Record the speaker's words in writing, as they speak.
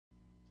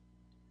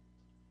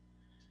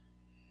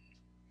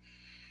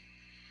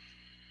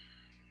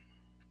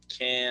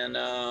can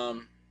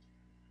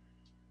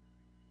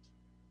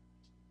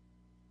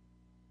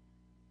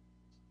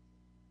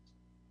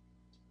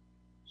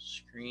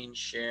screen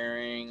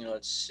sharing,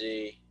 let's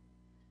see.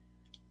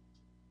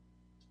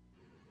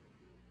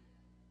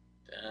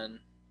 Ben.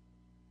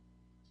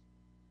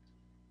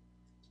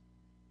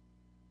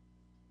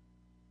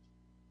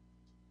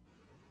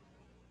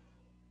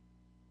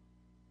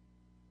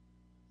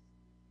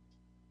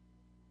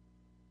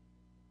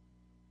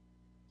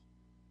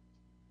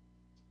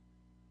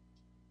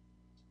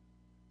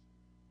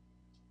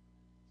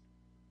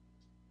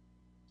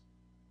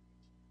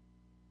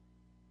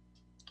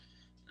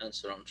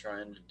 That's what I'm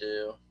trying to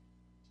do.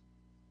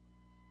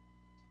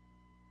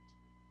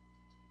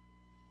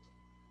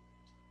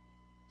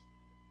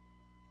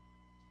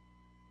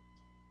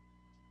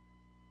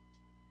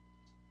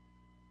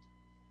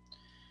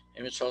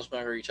 Image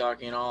Charlesburg, are you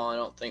talking at all? I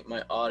don't think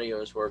my audio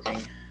is working.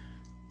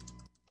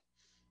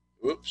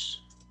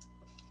 Whoops.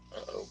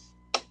 Uh-oh.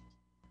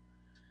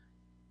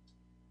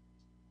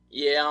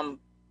 Yeah, I'm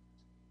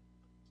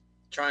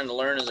trying to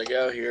learn as I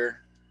go here.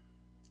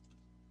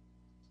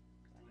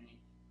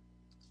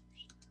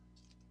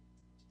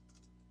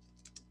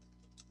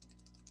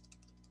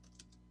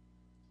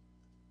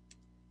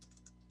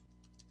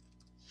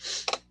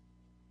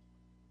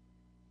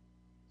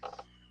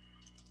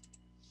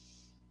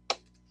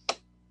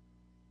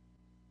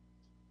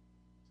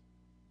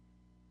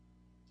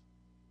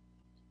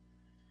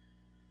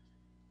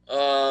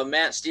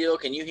 Matt Steele,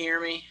 can you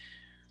hear me?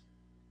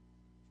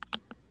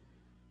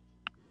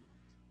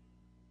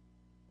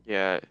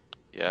 Yeah,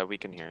 we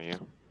can hear you.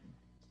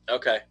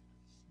 Okay.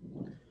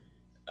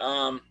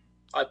 I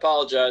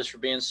apologize for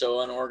being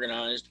so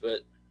unorganized, but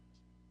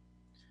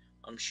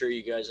I'm sure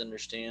you guys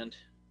understand.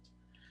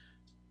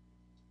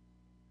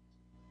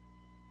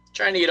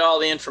 Trying to get all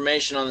the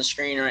information on the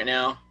screen right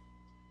now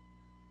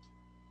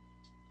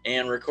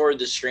and record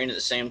the screen at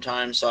the same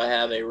time so I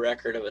have a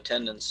record of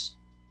attendance.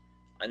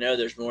 I know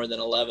there's more than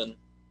 11,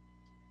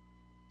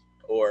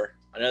 or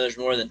I know there's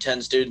more than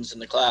 10 students in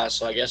the class,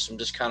 so I guess I'm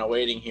just kind of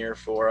waiting here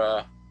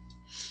for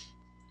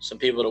some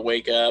people to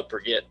wake up or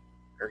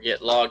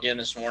get logged in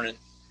this morning.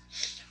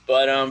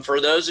 But for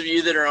those of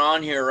you that are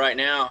on here right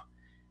now,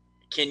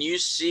 can you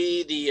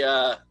see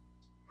the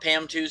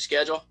PAM2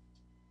 schedule?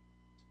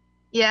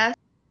 Yes.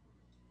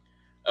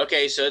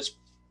 Okay, so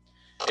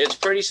it's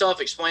pretty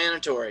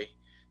self-explanatory.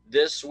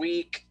 This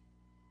week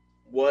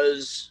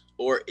was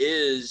or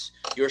is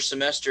your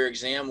semester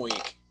exam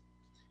week.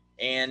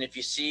 And if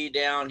you see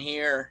down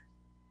here,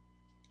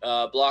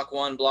 block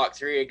 1, block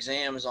 3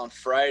 exam is on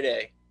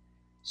Friday.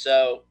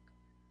 So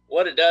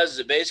what it does is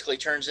it basically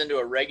turns into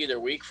a regular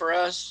week for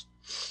us,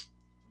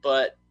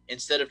 but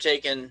instead of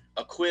taking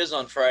a quiz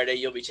on Friday,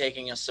 you'll be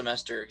taking a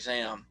semester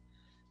exam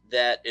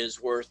that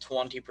is worth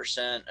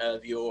 20%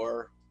 of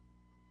your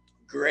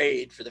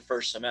grade for the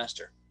first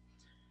semester.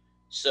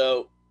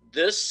 So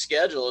this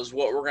schedule is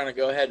what we're going to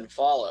go ahead and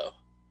follow.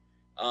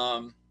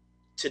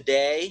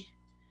 Today,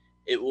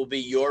 it will be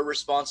your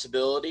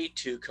responsibility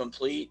to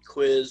complete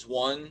quiz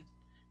 1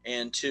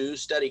 and 2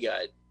 study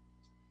guide.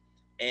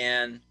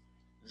 And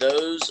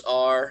those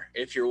are,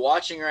 if you're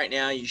watching right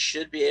now, you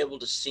should be able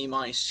to see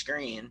my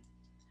screen.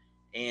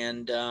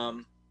 And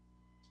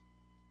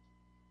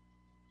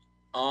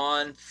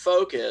on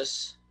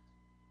focus,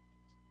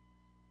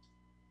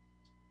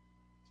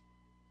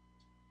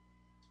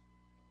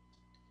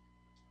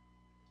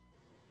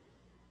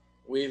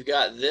 we've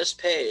got this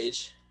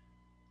page,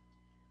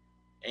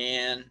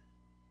 and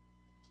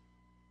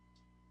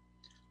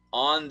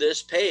on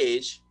this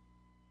page,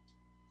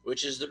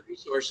 which is the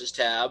resources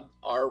tab,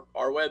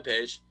 our web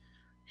page,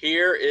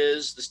 here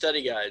is the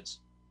study guides.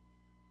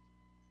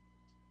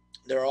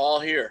 They're all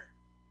here.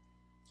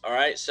 All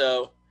right,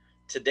 so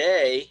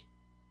today,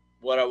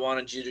 what I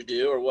wanted you to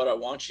do, or what I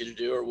want you to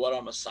do, or what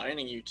I'm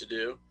assigning you to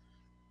do,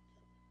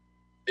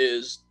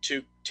 is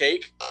to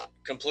take,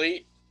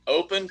 complete,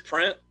 open,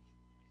 print,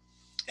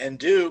 and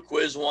do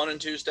quiz 1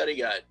 and 2 study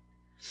guide.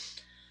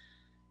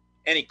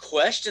 Any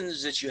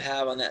questions that you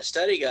have on that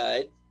study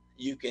guide,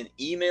 you can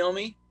email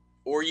me,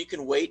 or you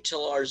can wait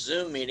till our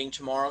Zoom meeting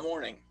tomorrow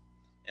morning.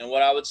 And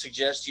what I would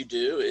suggest you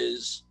do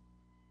is,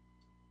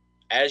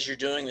 as you're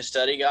doing the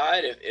study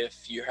guide,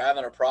 if you're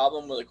having a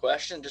problem with a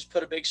question, just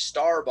put a big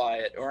star by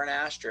it, or an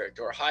asterisk,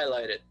 or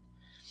highlight it.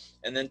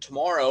 And then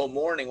tomorrow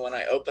morning, when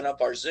I open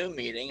up our Zoom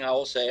meeting, I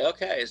will say,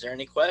 okay, is there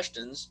any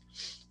questions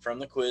from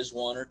the quiz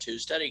 1 or 2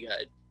 study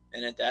guide?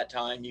 And at that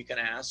time, you can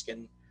ask,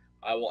 and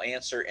I will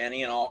answer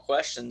any and all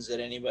questions that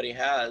anybody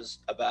has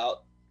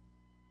about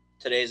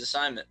today's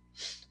assignment.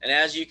 And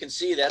as you can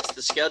see, that's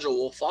the schedule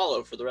we'll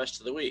follow for the rest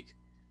of the week.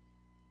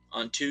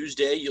 On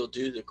Tuesday, you'll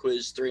do the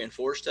quiz 3 and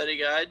 4 study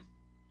guide.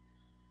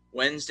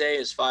 Wednesday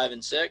is 5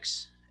 and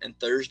 6, and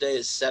Thursday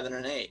is 7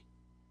 and 8.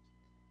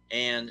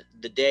 And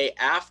the day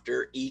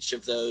after each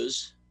of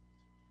those,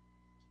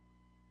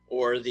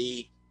 or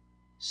the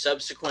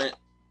subsequent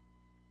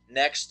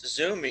next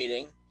Zoom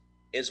meeting,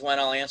 is when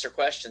I'll answer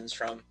questions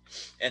from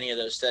any of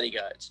those study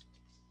guides.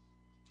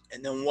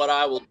 And then what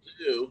I will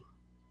do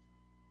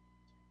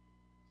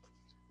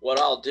what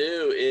I'll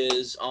do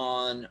is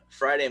on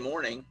Friday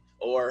morning,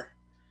 or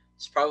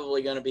it's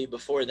probably going to be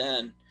before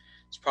then.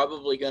 It's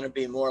probably going to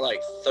be more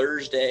like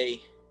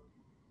Thursday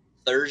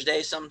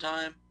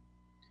sometime.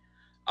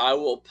 I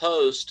will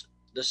post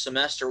the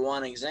semester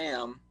 1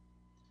 exam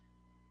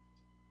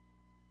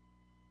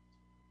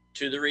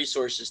to the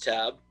resources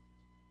tab.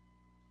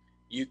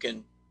 You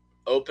can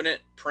open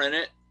it, print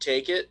it,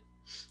 take it,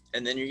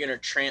 and then you're going to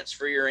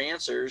transfer your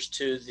answers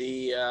to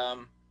the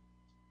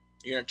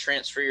you're going to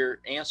transfer your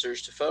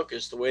answers to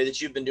Focus the way that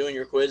you've been doing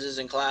your quizzes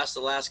in class the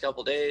last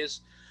couple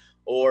days,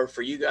 or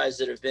for you guys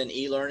that have been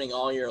e-learning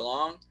all year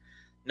long.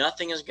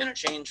 Nothing is going to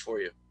change for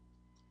you.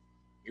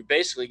 You're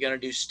basically going to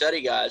do study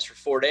guides for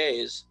 4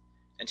 days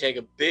and take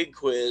a big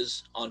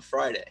quiz on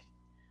Friday.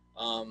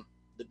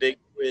 The big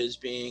quiz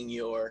being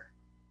your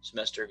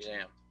semester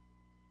exam.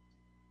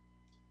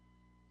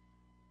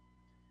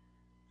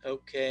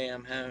 Okay,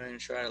 I'm having to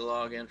try to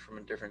log in from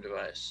a different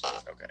device.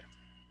 Okay.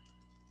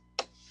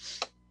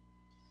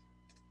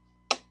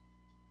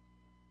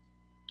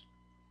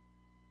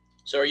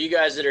 So are you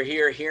guys that are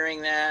here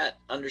hearing that,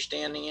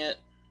 understanding it?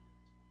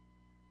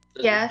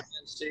 Does it Yes. make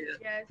sense to you?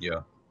 Yes.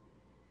 Yeah.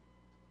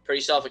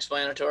 Pretty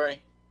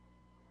self-explanatory?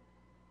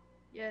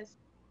 Yes.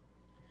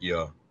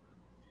 Yeah.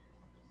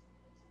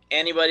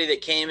 Anybody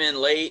that came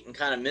in late and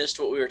kind of missed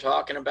what we were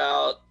talking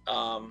about,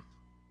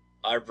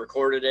 I've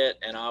recorded it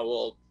and I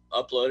will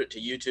upload it to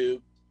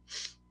YouTube,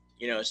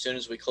 as soon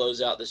as we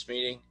close out this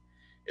meeting.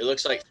 It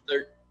looks like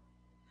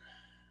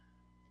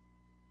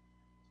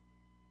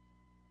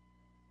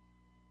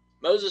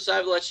Moses,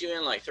 I've let you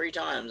in like 3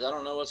 times. I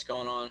don't know what's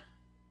going on.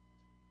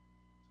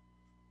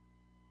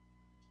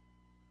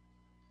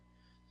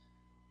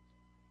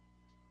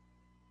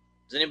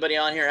 Does anybody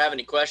on here have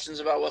any questions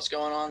about what's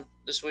going on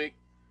this week?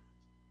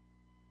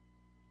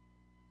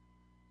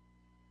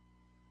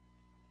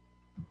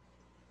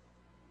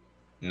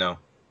 No.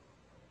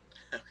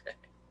 Okay.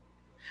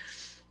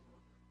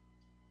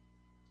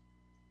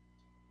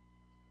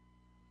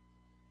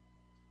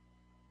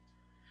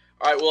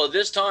 All right, well, at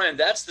this time,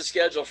 that's the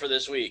schedule for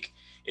this week.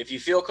 If you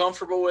feel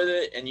comfortable with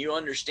it and you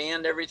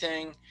understand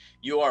everything,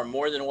 you are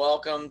more than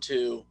welcome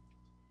to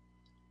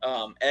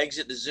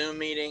exit the Zoom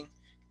meeting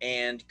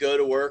and go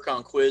to work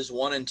on quiz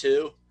 1 and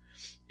 2.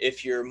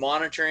 If you're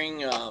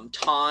monitoring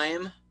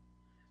time,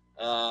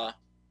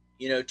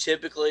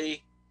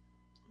 typically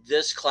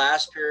this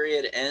class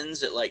period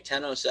ends at like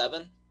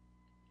 10:07.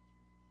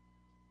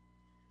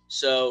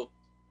 So,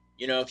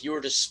 if you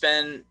were to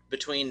spend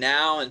between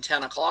now and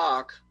 10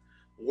 o'clock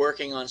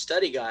working on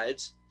study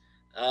guides,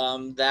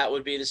 that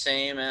would be the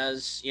same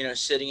as,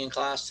 sitting in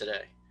class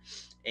today.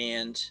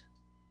 And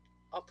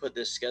I'll put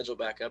this schedule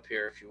back up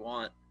here if you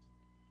want.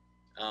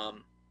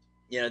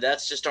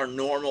 That's just our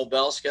normal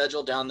bell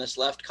schedule down this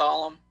left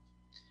column,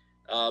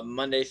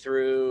 Monday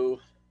through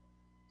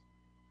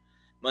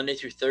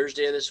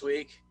Thursday of this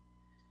week.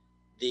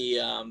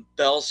 The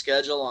bell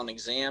schedule on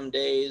exam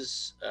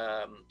days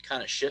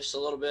kind of shifts a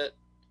little bit.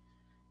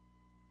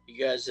 You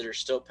guys that are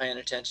still paying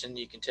attention,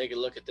 you can take a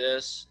look at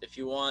this if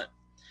you want.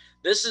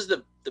 This is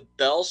the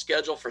bell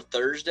schedule for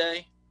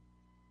Thursday.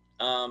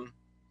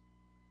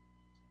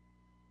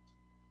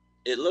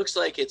 It looks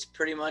like it's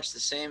pretty much the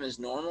same as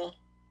normal,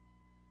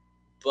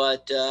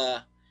 but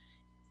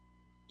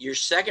your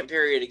second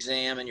period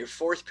exam and your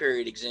fourth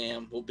period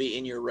exam will be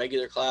in your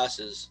regular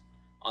classes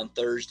on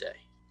Thursday.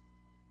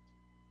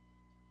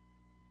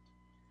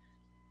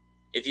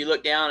 If you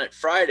look down at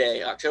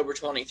Friday, October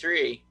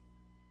 23,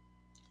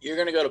 you're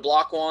going to go to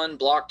block 1,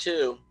 block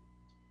 2,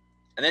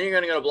 and then you're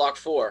going to go to block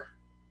 4.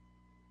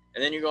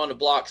 And then you're going to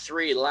block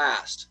 3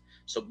 last.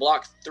 So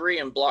block 3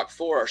 and block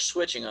 4 are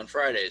switching on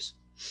Fridays.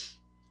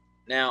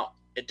 Now,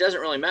 it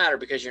doesn't really matter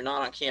because you're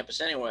not on campus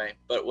anyway,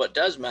 but what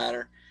does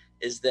matter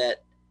is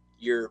that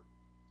your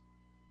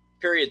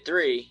period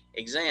 3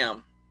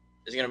 exam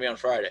is going to be on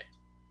Friday.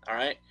 All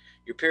right?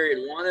 Your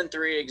period 1 and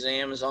 3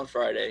 exam is on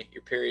Friday.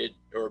 Your period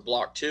or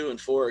block 2 and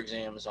 4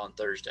 exam is on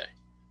Thursday.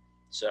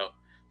 So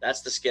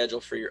that's the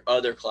schedule for your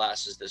other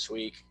classes this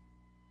week,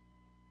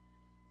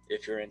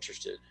 if you're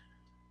interested.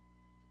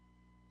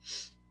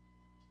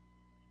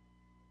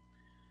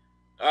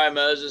 All right,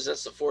 Moses,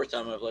 that's the 4th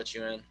time I've let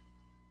you in.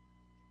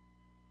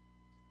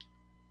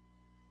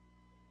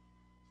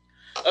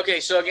 Okay,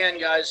 so again,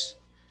 guys,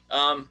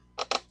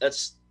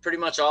 that's pretty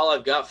much all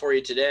I've got for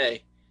you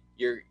today.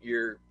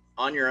 You're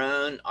on your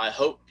own. I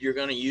hope you're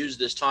going to use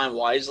this time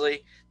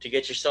wisely to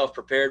get yourself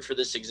prepared for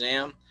this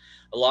exam.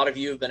 A lot of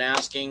you have been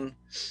asking,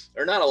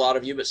 or not a lot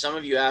of you, but some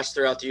of you asked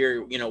throughout the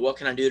year, what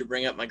can I do to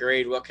bring up my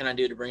grade? What can I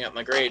do to bring up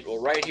my grade?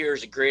 Well, right here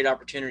is a great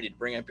opportunity to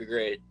bring up your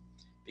grade,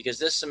 because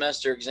this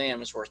semester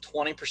exam is worth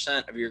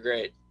 20% of your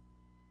grade.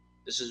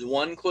 This is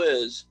one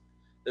quiz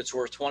that's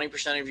worth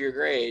 20% of your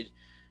grade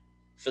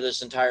for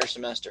this entire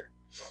semester.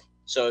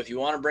 So if you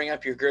want to bring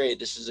up your grade,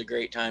 this is a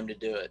great time to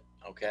do it.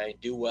 Okay,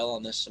 do well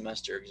on this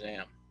semester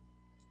exam.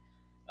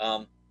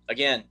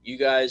 Again, you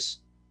guys,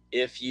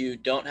 if you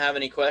don't have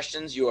any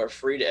questions, you are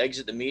free to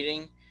exit the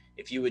meeting.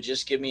 If you would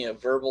just give me a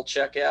verbal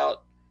checkout,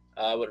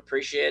 I would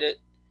appreciate it.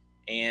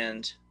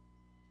 And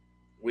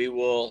we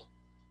will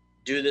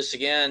do this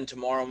again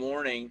tomorrow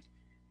morning,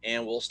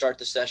 and we'll start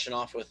the session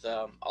off with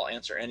I'll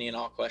answer any and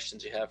all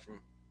questions you have from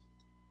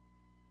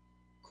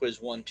Quiz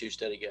 1-2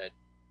 Study Guide.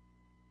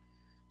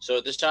 So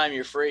at this time,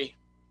 you're free.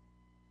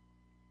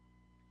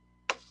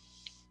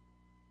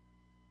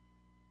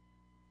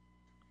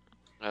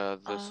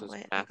 This is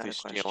Wait, I got Matthew a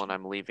Steele, question. and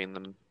I'm leaving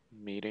the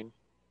meeting.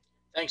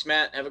 Thanks,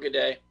 Matt. Have a good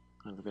day.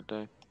 Have a good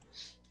day.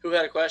 Who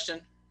had a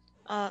question?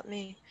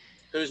 Me.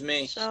 Who's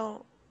me?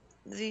 So,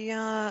 the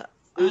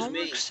Who's homework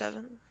me?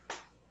 7.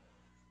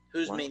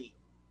 Who's What? me?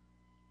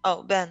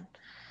 Oh, Ben.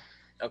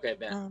 Okay,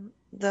 Ben.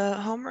 The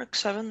homework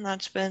 7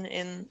 that's been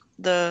in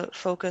the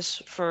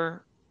focus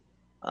for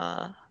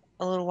a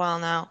little while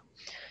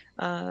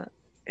now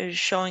is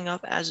showing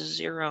up as a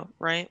 0,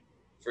 right?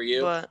 For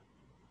you? But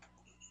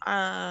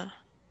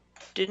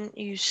didn't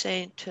you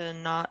say to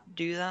not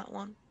do that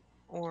one,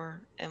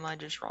 or am I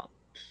just wrong?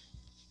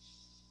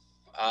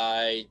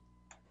 I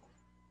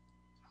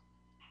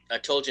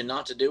told you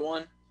not to do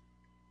one.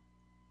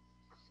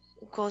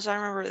 Because I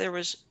remember there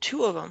was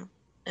 2 of them,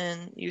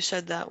 and you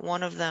said that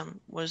one of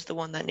them was the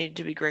one that needed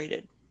to be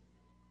graded.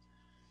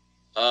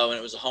 Oh, and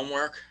it was a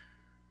homework?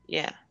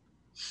 Yeah.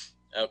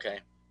 Okay.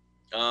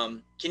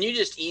 Can you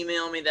just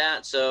email me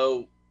that,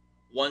 so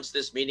once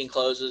this meeting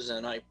closes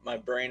and my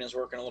brain is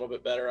working a little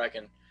bit better, I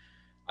can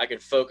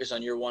focus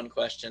on your one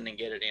question and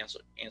get it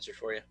answered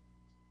for you.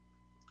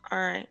 All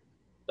right.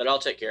 But I'll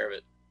take care of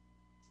it.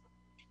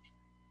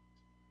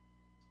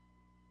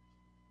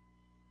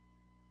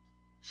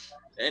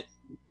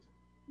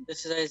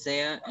 This is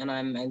Isaiah, and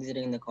I'm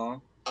exiting the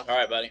call. All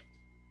right, buddy.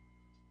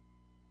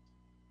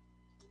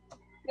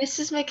 This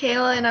is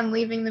Michaela, and I'm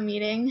leaving the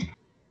meeting.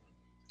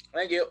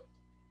 Thank you.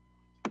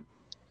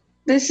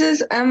 This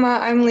is Emma.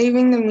 I'm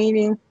leaving the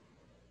meeting.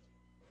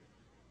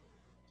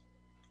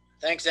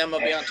 Thanks, Emma.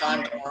 Be on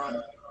time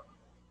tomorrow.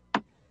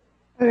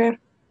 Okay.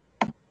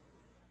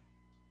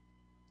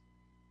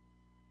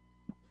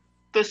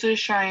 This is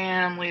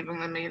Cheyenne. I'm leaving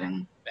the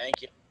meeting.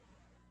 Thank you.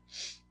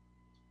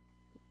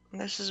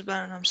 This is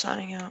Ben, and I'm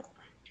signing out.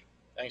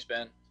 Thanks,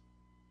 Ben.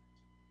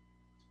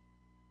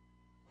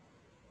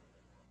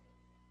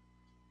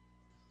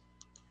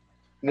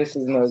 This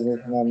is Moses,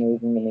 and I'm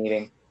leaving the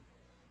meeting.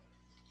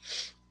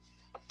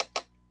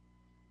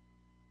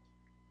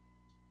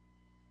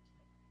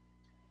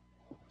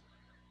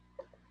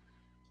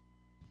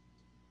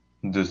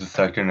 This is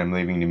Hector, and I'm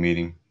leaving the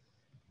meeting.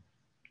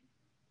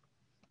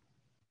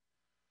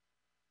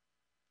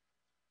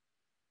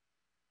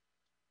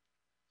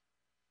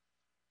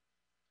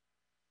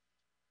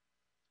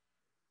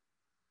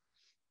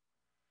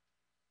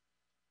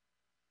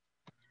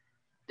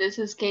 This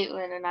is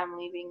Caitlin, and I'm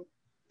leaving.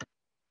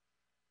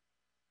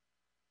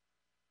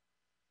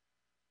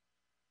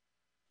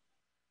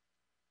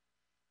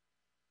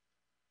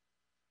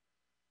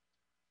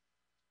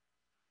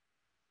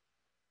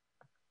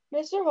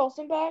 Mr.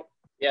 Holzenbach,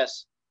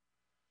 Yes.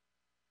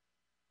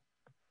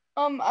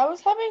 I was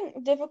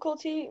having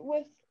difficulty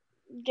with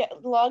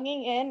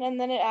logging in,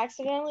 and then it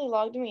accidentally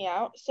logged me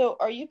out. So,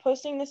 are you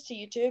posting this to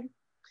YouTube?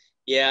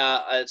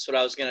 Yeah, that's what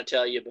I was going to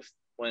tell you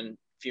when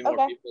a few more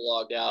Okay. people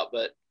logged out.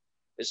 But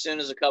as soon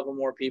as a couple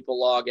more people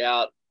log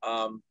out,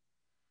 I'm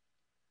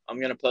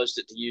going to post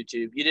it to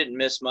YouTube. You didn't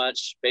miss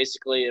much.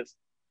 Basically,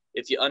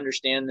 if you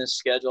understand this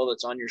schedule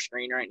that's on your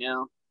screen right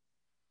now,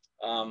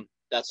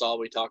 that's all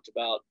we talked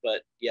about.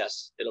 But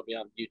yes, it'll be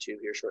on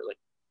YouTube here shortly.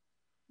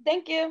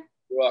 Thank you.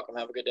 You're welcome.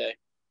 Have a good day.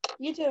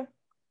 You too.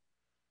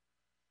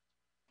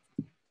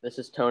 This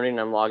is Tony, and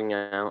I'm logging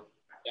out.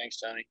 Thanks,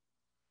 Tony.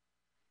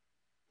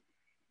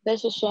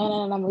 This is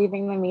Shannon, and I'm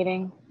leaving the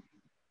meeting.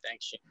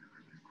 Thanks, Shane.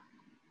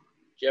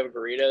 Did you have a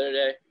burrito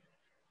today?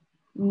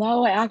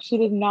 No, I actually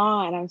did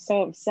not, and I'm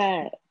so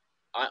upset.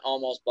 I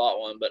almost bought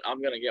one, but I'm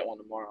going to get one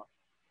tomorrow.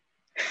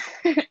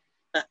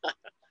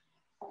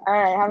 All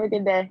right, have a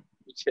good day.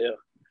 You too.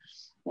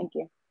 Thank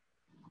you.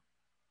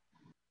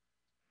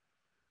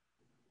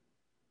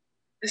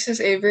 This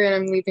is Avery, and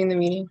I'm leaving the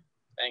meeting.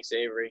 Thanks,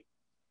 Avery.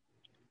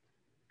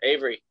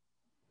 Avery.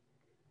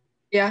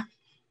 Yeah?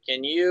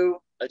 Can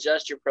you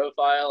adjust your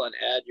profile and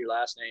add your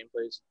last name,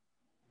 please?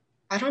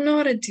 I don't know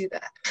how to do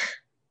that.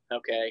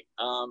 Okay.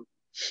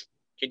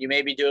 Can you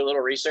maybe do a little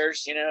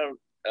research,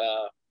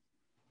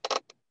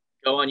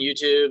 go on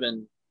YouTube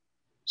and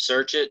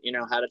search it,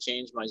 how to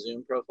change my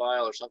Zoom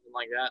profile or something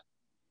like that?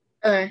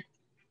 Okay.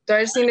 Do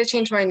I just need to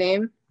change my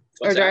name?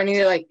 What's or do I that? need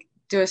to,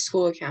 do a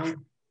school account?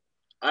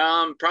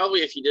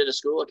 Probably if you did a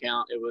school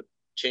account, it would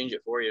change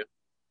it for you.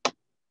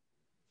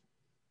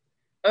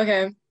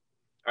 Okay. All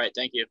right.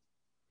 Thank you.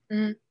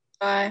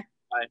 Bye.